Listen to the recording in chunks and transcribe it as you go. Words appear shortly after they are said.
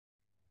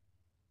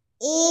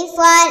A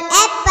for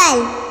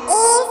apple.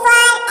 A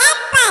for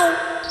apple.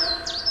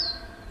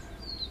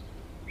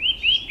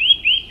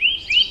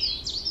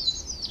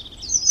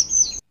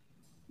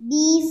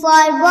 B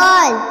for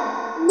ball.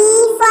 B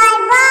for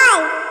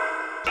ball.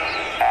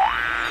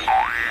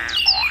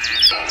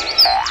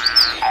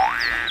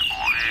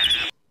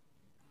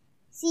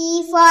 C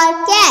for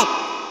cat.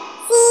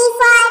 C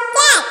for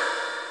cat.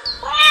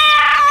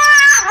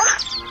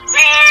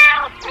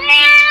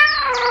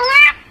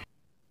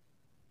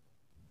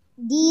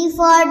 D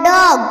for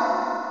dog.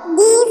 D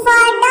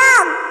for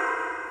dog.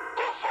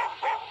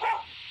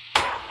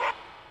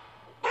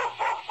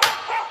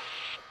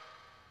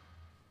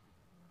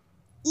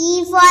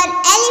 E for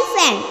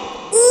elephant.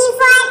 E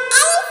for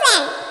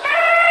elephant.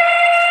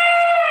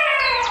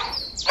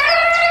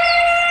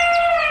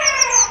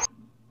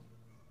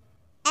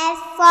 F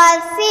for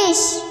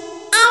fish.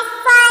 F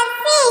for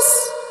fish.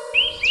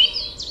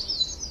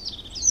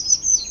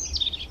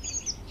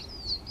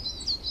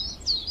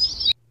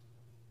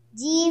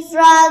 G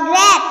for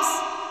grapes.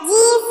 G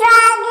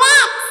for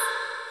grapes.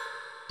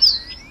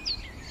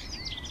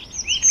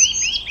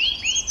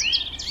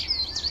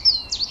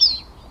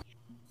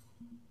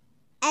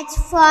 H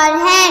for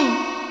hen.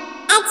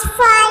 H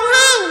for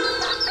hen.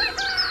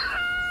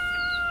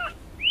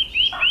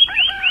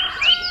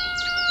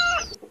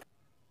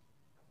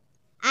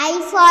 I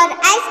for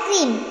ice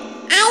cream.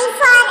 I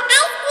for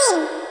ice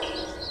cream.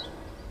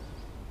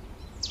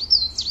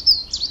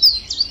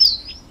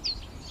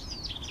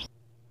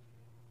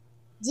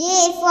 J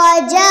for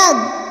jug.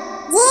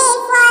 J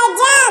for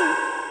jug.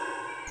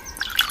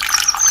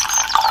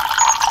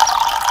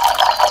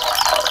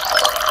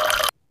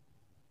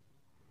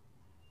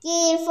 K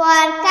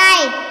for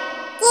kite.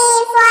 K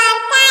for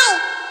kite.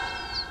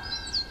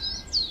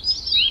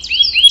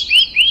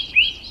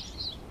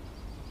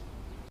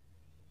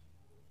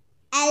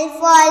 L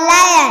for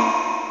lion.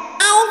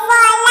 L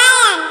for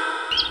lion.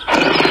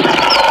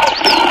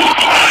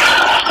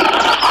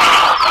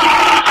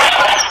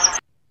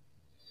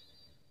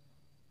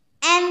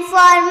 M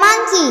for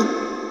monkey.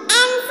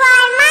 M for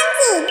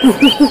monkey.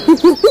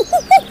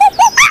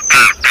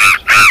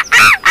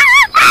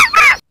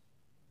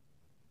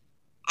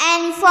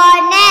 N for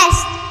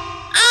nest.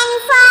 N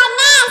for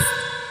nest.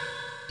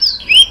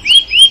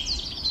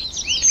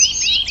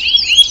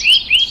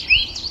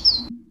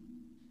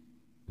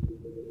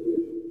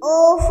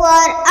 O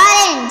for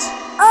orange.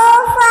 O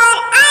for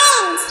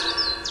orange.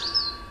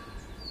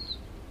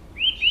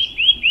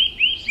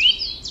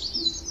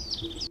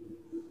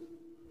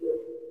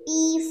 P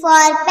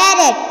for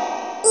parrot.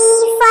 P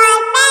for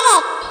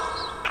parrot.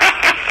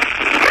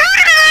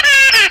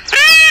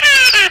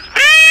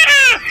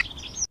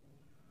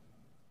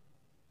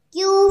 Q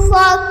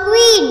for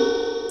queen.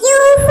 Q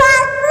for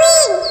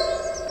queen.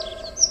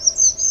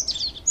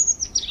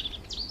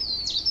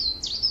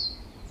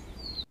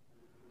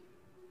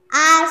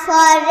 R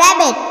for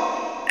rabbit.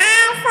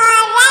 R for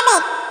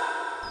rabbit.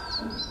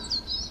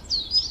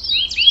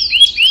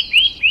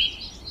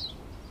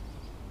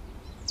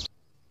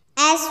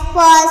 S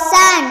for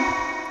sun.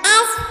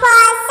 S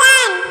for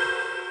sun.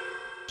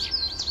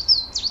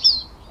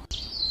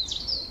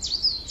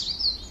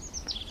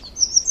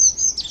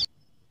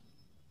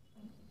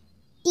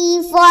 T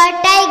for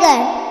tiger.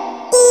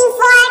 T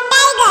for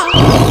tiger.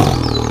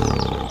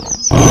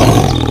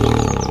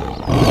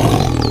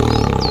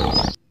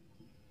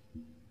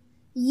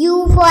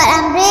 U for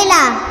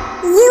umbrella.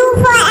 U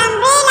for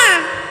umbrella.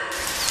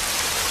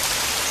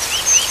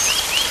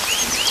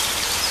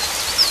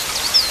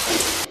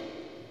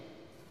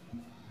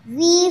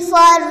 V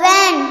for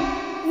van.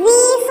 V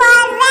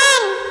for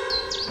van.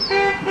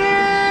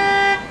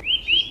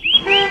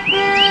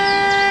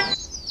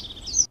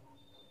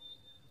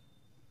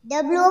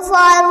 W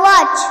for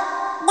watch.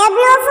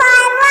 W for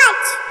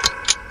watch.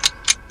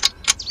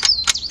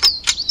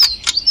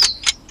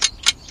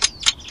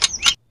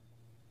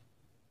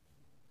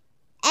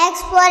 X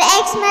for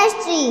Xmas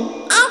tree.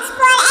 X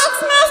for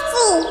Xmas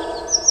tree.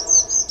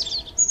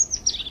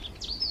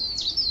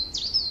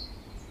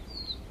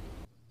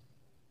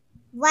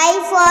 Y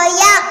for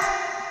yak.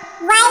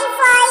 Y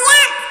for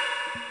yak.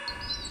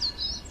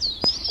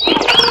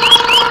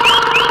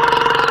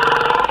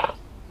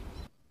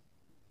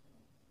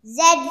 Z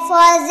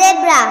for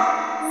zebra.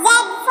 Z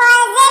for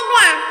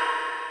zebra.